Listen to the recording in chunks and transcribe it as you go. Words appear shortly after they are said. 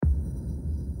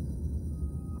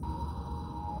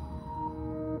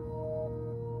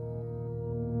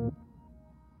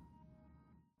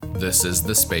This is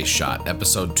The Space Shot,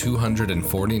 episode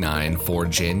 249 for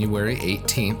January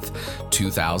 18th,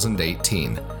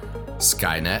 2018.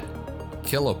 Skynet,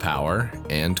 Kilopower,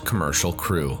 and Commercial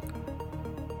Crew.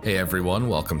 Hey everyone,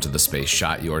 welcome to The Space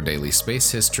Shot, your daily space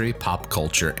history, pop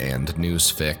culture, and news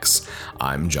fix.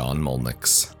 I'm John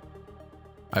Molnix.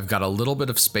 I've got a little bit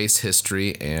of space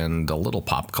history and a little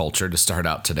pop culture to start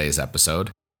out today's episode.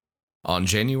 On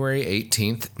January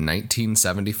 18th,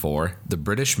 1974, the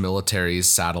British military's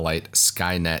satellite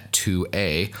Skynet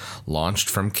 2A launched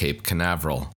from Cape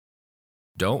Canaveral.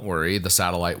 Don't worry, the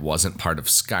satellite wasn't part of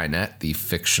Skynet, the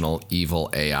fictional evil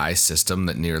AI system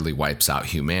that nearly wipes out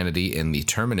humanity in the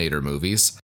Terminator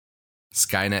movies.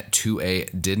 Skynet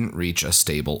 2A didn't reach a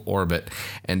stable orbit,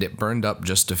 and it burned up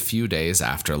just a few days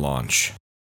after launch.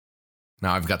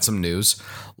 Now I've got some news.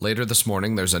 Later this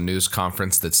morning, there's a news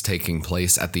conference that's taking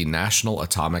place at the National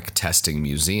Atomic Testing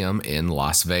Museum in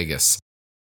Las Vegas.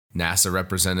 NASA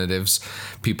representatives,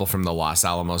 people from the Los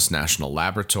Alamos National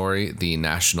Laboratory, the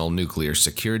National Nuclear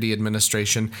Security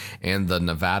Administration, and the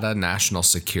Nevada National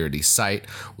Security Site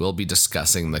will be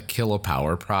discussing the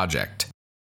Kilopower project.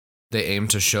 They aim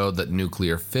to show that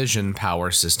nuclear fission power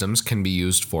systems can be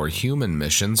used for human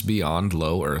missions beyond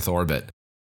low Earth orbit.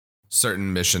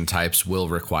 Certain mission types will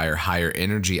require higher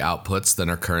energy outputs than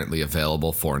are currently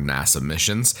available for NASA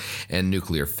missions, and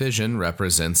nuclear fission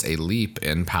represents a leap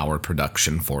in power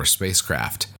production for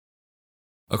spacecraft.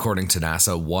 According to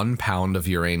NASA, 1 pound of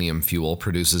uranium fuel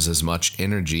produces as much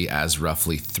energy as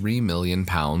roughly 3 million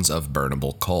pounds of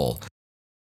burnable coal.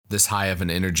 This high of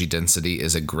an energy density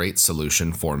is a great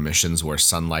solution for missions where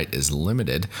sunlight is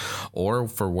limited, or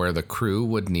for where the crew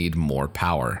would need more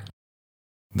power.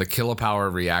 The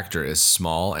Kilopower reactor is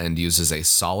small and uses a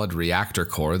solid reactor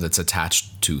core that's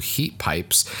attached to heat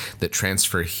pipes that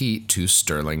transfer heat to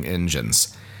Stirling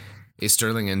engines. A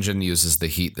Stirling engine uses the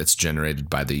heat that's generated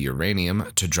by the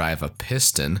uranium to drive a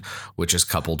piston, which is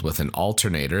coupled with an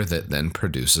alternator that then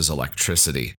produces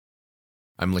electricity.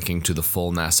 I'm linking to the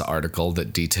full NASA article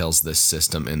that details this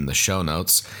system in the show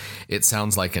notes. It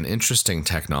sounds like an interesting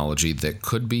technology that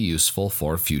could be useful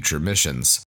for future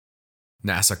missions.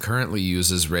 NASA currently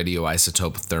uses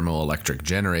radioisotope thermoelectric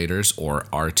generators, or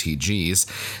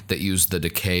RTGs, that use the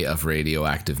decay of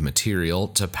radioactive material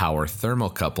to power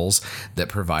thermocouples that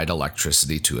provide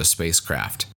electricity to a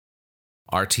spacecraft.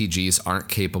 RTGs aren't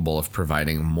capable of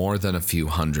providing more than a few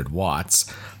hundred watts,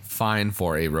 fine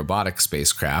for a robotic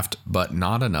spacecraft, but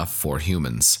not enough for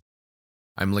humans.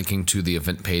 I'm linking to the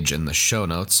event page in the show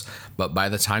notes, but by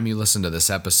the time you listen to this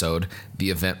episode,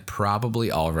 the event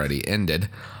probably already ended.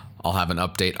 I'll have an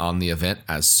update on the event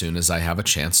as soon as I have a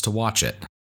chance to watch it.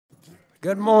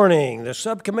 Good morning. The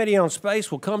Subcommittee on Space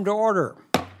will come to order.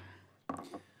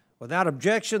 Without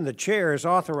objection, the chair is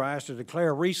authorized to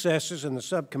declare recesses in the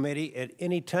subcommittee at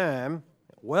any time.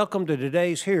 Welcome to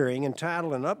today's hearing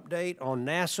entitled An Update on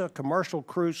NASA Commercial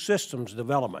Crew Systems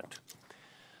Development.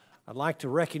 I'd like to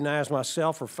recognize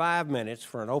myself for 5 minutes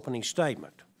for an opening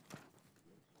statement.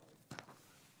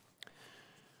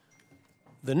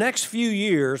 The next few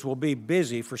years will be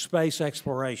busy for space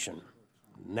exploration.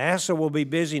 NASA will be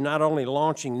busy not only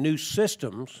launching new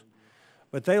systems,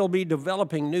 but they will be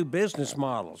developing new business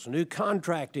models, new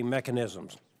contracting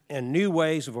mechanisms, and new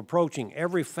ways of approaching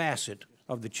every facet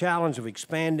of the challenge of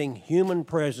expanding human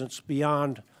presence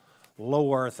beyond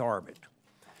low Earth orbit.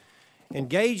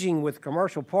 Engaging with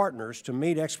commercial partners to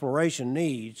meet exploration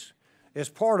needs is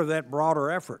part of that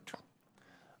broader effort.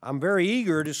 I'm very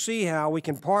eager to see how we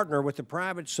can partner with the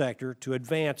private sector to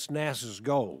advance NASA's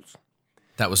goals.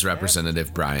 That was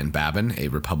Representative Brian Babin, a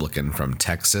Republican from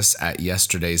Texas, at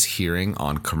yesterday's hearing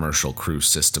on commercial crew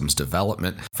systems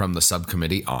development from the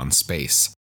Subcommittee on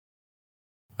Space.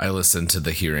 I listened to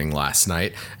the hearing last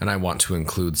night, and I want to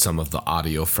include some of the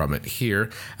audio from it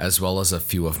here, as well as a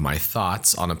few of my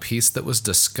thoughts on a piece that was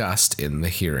discussed in the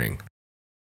hearing.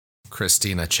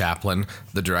 Christina Chaplin,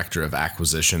 the Director of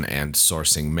Acquisition and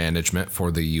Sourcing Management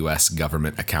for the U.S.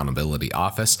 Government Accountability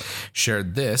Office,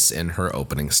 shared this in her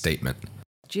opening statement.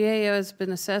 GAO has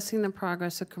been assessing the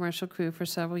progress of commercial crew for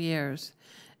several years.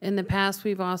 In the past,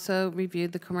 we've also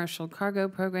reviewed the commercial cargo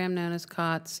program known as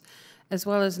COTS, as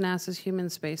well as NASA's human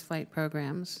spaceflight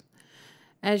programs.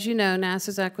 As you know,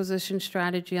 NASA's acquisition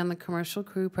strategy on the commercial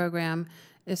crew program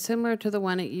is similar to the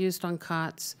one it used on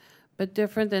COTS, but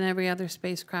different than every other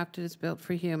spacecraft it is built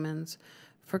for humans.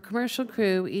 For commercial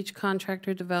crew, each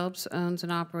contractor develops, owns,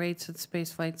 and operates its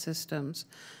spaceflight systems.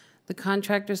 The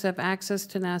contractors have access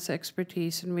to NASA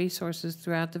expertise and resources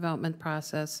throughout the development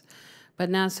process, but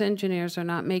NASA engineers are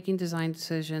not making design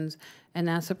decisions, and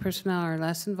NASA personnel are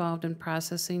less involved in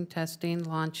processing, testing,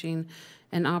 launching,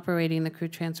 and operating the crew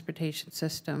transportation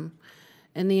system.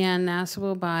 In the end, NASA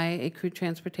will buy a crew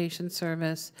transportation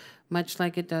service, much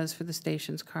like it does for the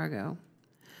station's cargo.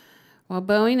 While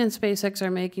Boeing and SpaceX are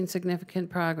making significant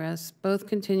progress, both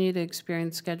continue to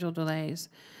experience schedule delays.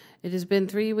 It has been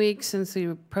 3 weeks since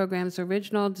the program's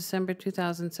original December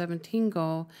 2017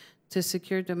 goal to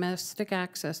secure domestic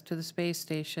access to the space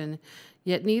station,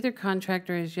 yet neither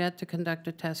contractor has yet to conduct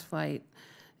a test flight.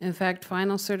 In fact,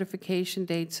 final certification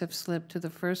dates have slipped to the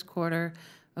first quarter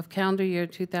of calendar year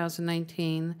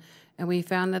 2019, and we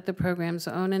found that the program's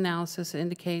own analysis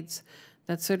indicates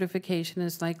that certification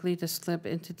is likely to slip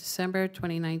into December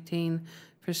 2019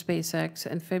 for SpaceX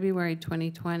and February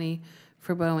 2020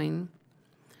 for Boeing.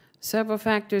 Several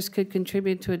factors could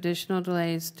contribute to additional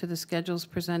delays to the schedules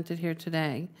presented here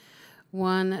today.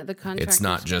 One, the contract. It's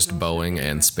not just Boeing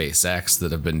and SpaceX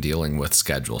that have been dealing with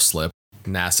schedule slip.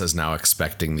 NASA is now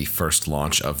expecting the first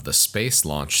launch of the Space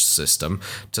Launch System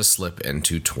to slip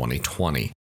into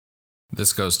 2020.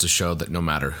 This goes to show that no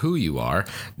matter who you are,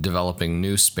 developing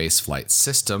new spaceflight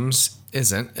systems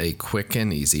isn't a quick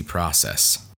and easy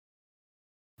process.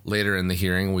 Later in the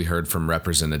hearing, we heard from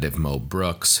Representative Mo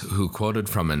Brooks, who quoted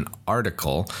from an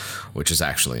article, which is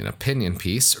actually an opinion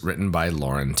piece, written by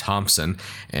Lauren Thompson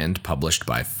and published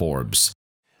by Forbes.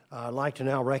 I'd like to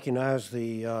now recognize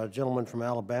the gentleman from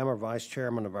Alabama, Vice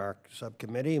Chairman of our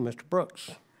subcommittee, Mr.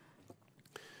 Brooks.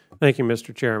 Thank you,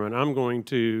 Mr. Chairman. I'm going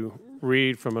to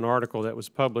read from an article that was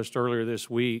published earlier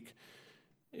this week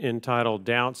entitled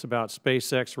Doubts About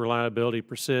SpaceX Reliability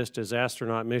Persist as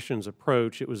Astronaut Missions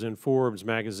Approach. It was in Forbes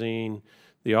magazine.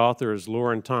 The author is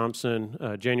Lauren Thompson,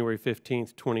 January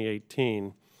 15th,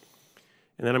 2018.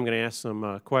 And then I'm going to ask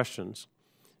some questions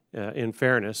in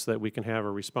fairness that we can have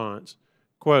a response.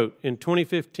 Quote, in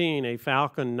 2015, a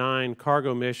Falcon 9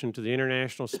 cargo mission to the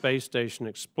International Space Station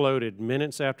exploded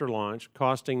minutes after launch,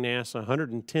 costing NASA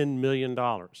 $110 million.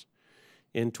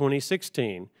 In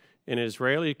 2016, an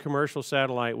Israeli commercial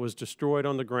satellite was destroyed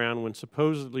on the ground when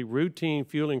supposedly routine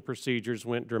fueling procedures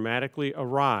went dramatically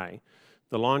awry.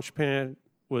 The launch pad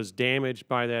was damaged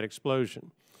by that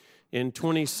explosion. In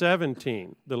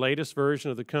 2017, the latest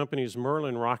version of the company's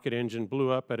Merlin rocket engine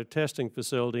blew up at a testing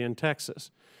facility in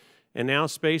Texas. And now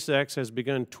SpaceX has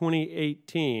begun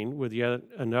 2018 with yet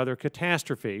another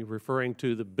catastrophe, referring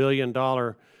to the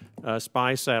billion-dollar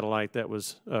spy satellite that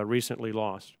was recently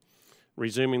lost.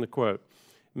 Resuming the quote,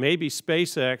 maybe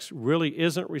SpaceX really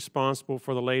isn't responsible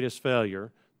for the latest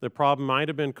failure. The problem might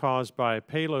have been caused by a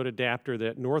payload adapter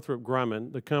that Northrop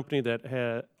Grumman, the company that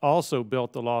had also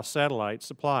built the lost satellite,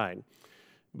 supplied.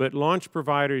 But launch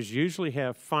providers usually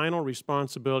have final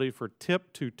responsibility for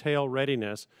tip-to-tail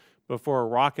readiness before a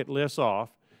rocket lifts off,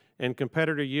 and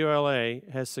competitor ULA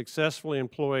has successfully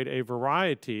employed a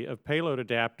variety of payload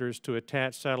adapters to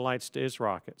attach satellites to its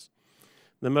rockets.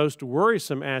 The most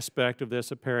worrisome aspect of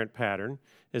this apparent pattern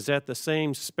is that the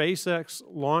same SpaceX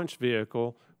launch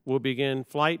vehicle will begin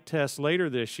flight tests later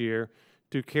this year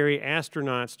to carry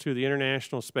astronauts to the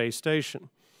International Space Station.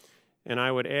 And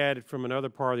I would add from another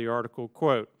part of the article,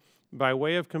 quote, by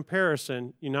way of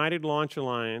comparison, United Launch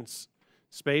Alliance,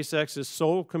 SpaceX's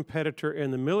sole competitor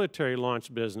in the military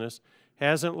launch business,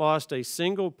 hasn't lost a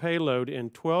single payload in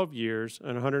 12 years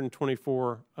and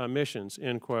 124 missions,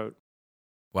 end quote.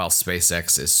 While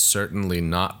SpaceX is certainly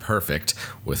not perfect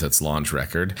with its launch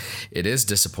record, it is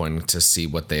disappointing to see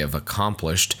what they have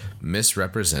accomplished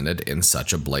misrepresented in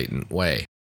such a blatant way.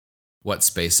 What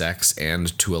SpaceX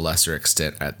and, to a lesser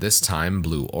extent at this time,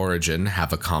 Blue Origin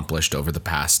have accomplished over the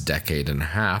past decade and a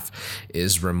half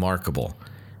is remarkable.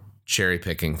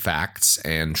 Cherry-picking facts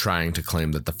and trying to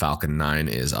claim that the Falcon 9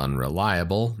 is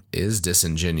unreliable is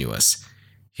disingenuous.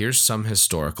 Here's some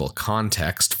historical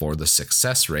context for the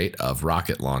success rate of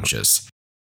rocket launches.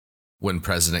 When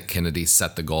President Kennedy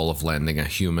set the goal of landing a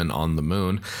human on the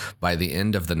moon, by the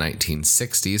end of the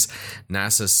 1960s,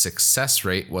 NASA's success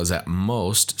rate was at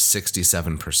most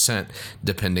 67%,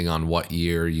 depending on what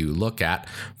year you look at,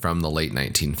 from the late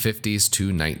 1950s to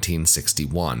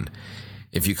 1961.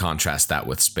 If you contrast that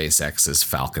with SpaceX's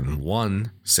Falcon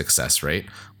 1 success rate,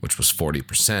 which was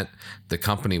 40%, the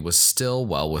company was still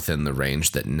well within the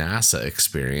range that NASA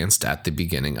experienced at the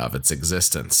beginning of its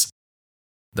existence.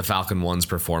 The Falcon 1's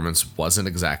performance wasn't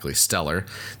exactly stellar.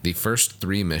 The first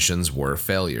 3 missions were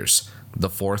failures. The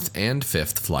 4th and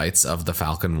 5th flights of the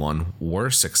Falcon 1 were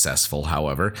successful,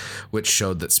 however, which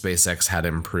showed that SpaceX had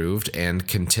improved and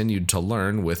continued to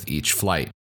learn with each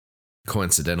flight.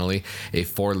 Coincidentally, a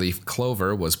 4-leaf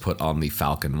clover was put on the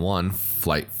Falcon 1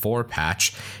 Flight 4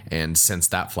 patch, and since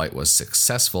that flight was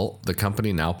successful, the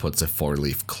company now puts a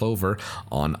 4-leaf clover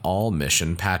on all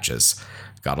mission patches.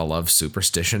 Gotta love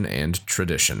superstition and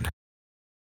tradition.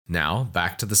 Now,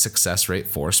 back to the success rate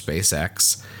for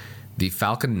SpaceX. The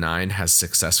Falcon 9 has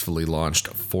successfully launched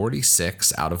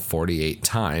 46 out of 48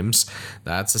 times.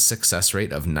 That's a success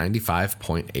rate of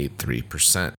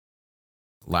 95.83%.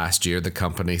 Last year, the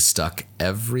company stuck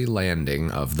every landing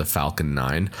of the Falcon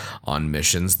 9 on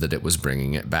missions that it was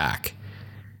bringing it back.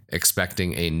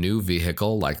 Expecting a new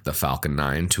vehicle like the Falcon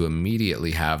 9 to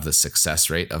immediately have the success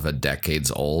rate of a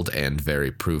decades-old and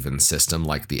very proven system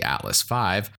like the Atlas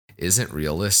V isn't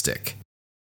realistic.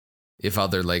 If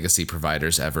other legacy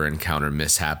providers ever encounter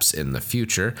mishaps in the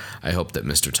future, I hope that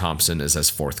Mr. Thompson is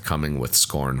as forthcoming with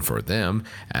scorn for them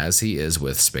as he is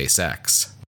with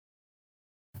SpaceX.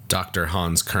 Dr.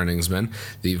 Hans Koenigsmann,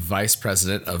 the Vice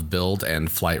President of Build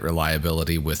and Flight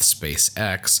Reliability with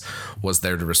SpaceX, was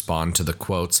there to respond to the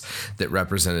quotes that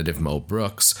Representative Mo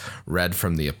Brooks read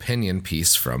from the opinion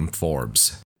piece from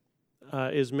Forbes.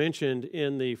 Is mentioned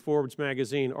in the Forbes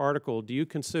magazine article. Do you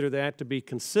consider that to be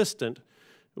consistent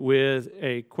with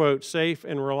a, quote, safe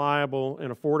and reliable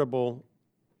and affordable,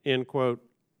 end quote,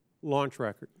 launch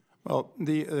record? Well,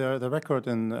 the record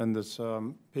in this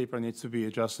paper needs to be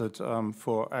adjusted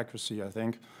for accuracy, I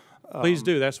think. Please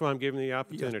do. That's why I'm giving the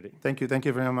opportunity. Yes, thank you. Thank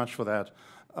you very much for that.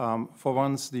 For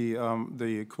once,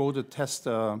 the quoted test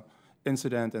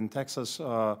incident in Texas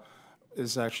was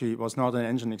not an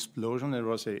engine explosion. It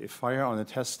was a fire on a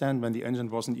test stand when the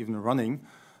engine wasn't even running,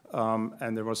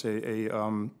 and there was a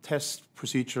test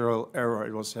procedural error.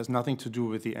 It has nothing to do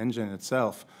with the engine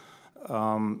itself.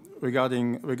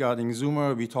 Regarding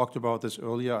Zoomer, we talked about this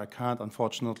earlier. I can't,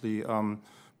 unfortunately,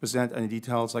 present any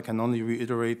details. I can only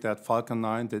reiterate that Falcon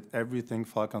 9 did everything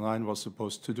Falcon 9 was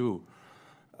supposed to do.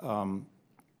 That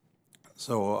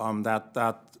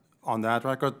on that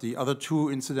record, the other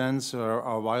two incidents are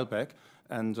a while back,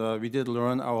 and we did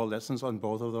learn our lessons on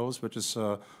both of those, which is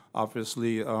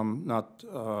obviously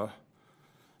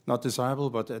not desirable,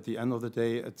 but at the end of the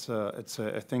day, it's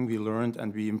a thing we learned,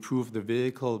 and we improved the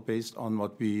vehicle based on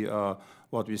what we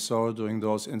saw during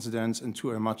those incidents into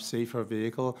a much safer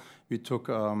vehicle. We took,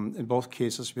 in both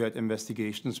cases, we had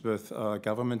investigations with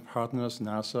government partners,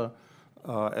 NASA,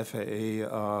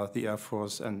 FAA, the Air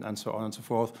Force, and so on and so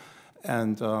forth,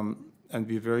 and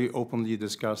we very openly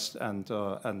discussed and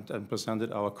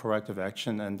presented our corrective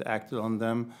action and acted on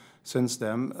them since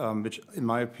then, which in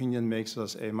my opinion makes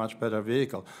us a much better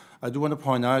vehicle. I do want to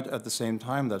point out at the same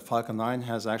time that Falcon 9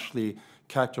 has actually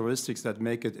characteristics that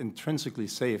make it intrinsically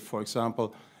safe. For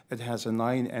example, it has a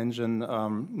 9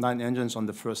 engines on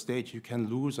the first stage. You can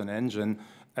lose an engine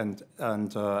and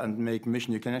make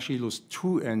mission. You can actually lose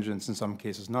 2 engines in some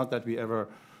cases. Not that we ever,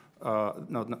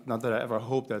 not that I ever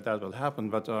hope that will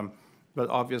happen, but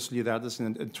obviously that is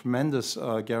a tremendous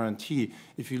guarantee.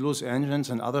 If you lose engines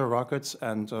in other rockets,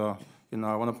 and I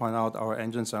want to point out our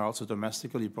engines are also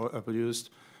domestically produced,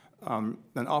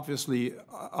 then obviously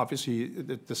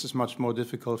this is much more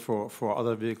difficult for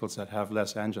other vehicles that have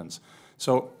less engines.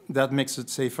 So that makes it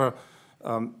safer.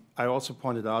 I also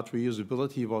pointed out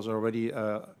reusability was already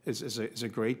is a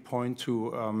great point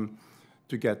to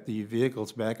get the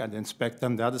vehicles back and inspect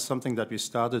them. That is something that we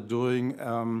started doing.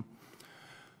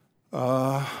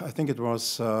 I think it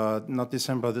was not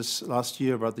December this last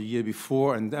year, but the year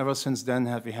before, and ever since then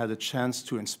have we had a chance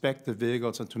to inspect the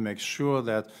vehicles and to make sure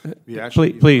that we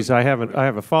actually... Please, I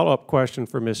have a follow-up question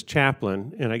for Ms.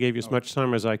 Chaplin, and I gave you as much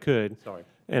time as I could. Sorry.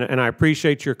 And I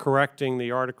appreciate your correcting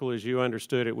the article as you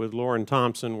understood it with Lauren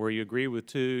Thompson, where you agree with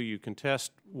 2, you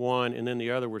contest 1, and then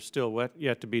the other was still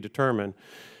yet to be determined.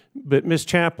 But Ms.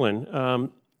 Chaplin,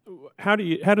 how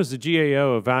does the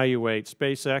GAO evaluate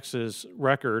SpaceX's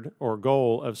record or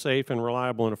goal of safe and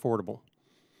reliable and affordable?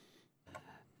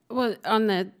 Well, on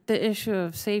the issue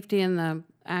of safety and the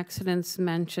accidents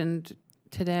mentioned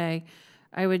today,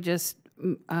 I would just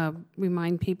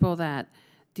remind people that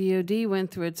DoD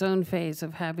went through its own phase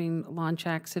of having launch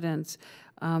accidents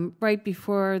right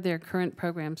before their current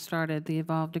program started, the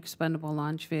Evolved Expendable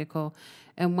Launch Vehicle.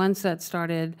 And once that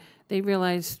started, they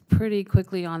realized pretty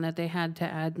quickly on that they had to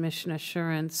add mission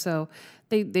assurance. So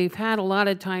they've had a lot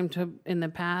of time in the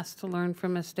past to learn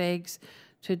from mistakes,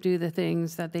 to do the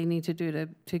things that they need to do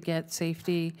to get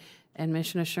safety and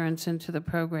mission assurance into the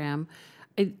program.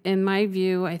 In my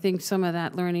view, I think some of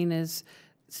that learning is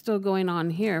still going on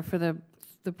here for the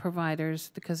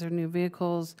providers because they're new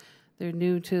vehicles, they're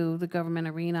new to the government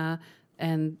arena,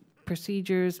 and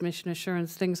procedures, mission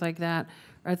assurance, things like that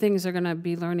are things they're going to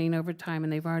be learning over time,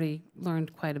 and they've already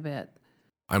learned quite a bit.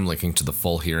 I'm linking to the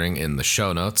full hearing in the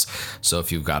show notes, so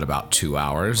if you've got about 2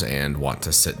 hours and want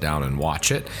to sit down and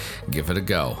watch it, give it a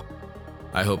go.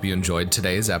 I hope you enjoyed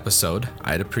today's episode.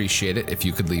 I'd appreciate it if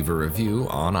you could leave a review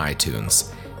on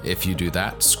iTunes. If you do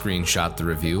that, screenshot the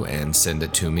review and send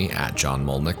it to me at John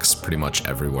Molnix pretty much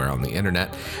everywhere on the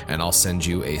internet, and I'll send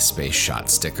you a Space Shot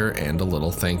sticker and a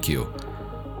little thank you.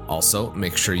 Also,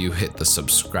 make sure you hit the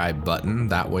subscribe button,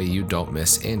 that way you don't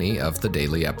miss any of the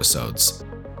daily episodes.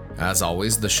 As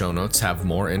always, the show notes have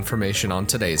more information on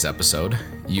today's episode.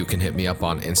 You can hit me up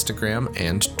on Instagram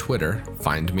and Twitter.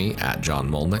 Find me at John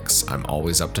Molnix. I'm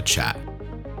always up to chat.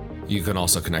 You can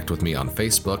also connect with me on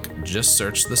Facebook. Just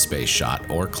search The Space Shot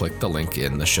or click the link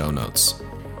in the show notes.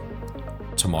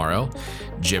 Tomorrow,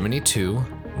 Gemini 2,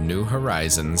 New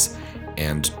Horizons,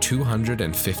 and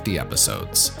 250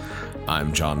 episodes.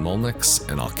 I'm John Molnix,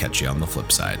 and I'll catch you on the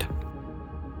flip side.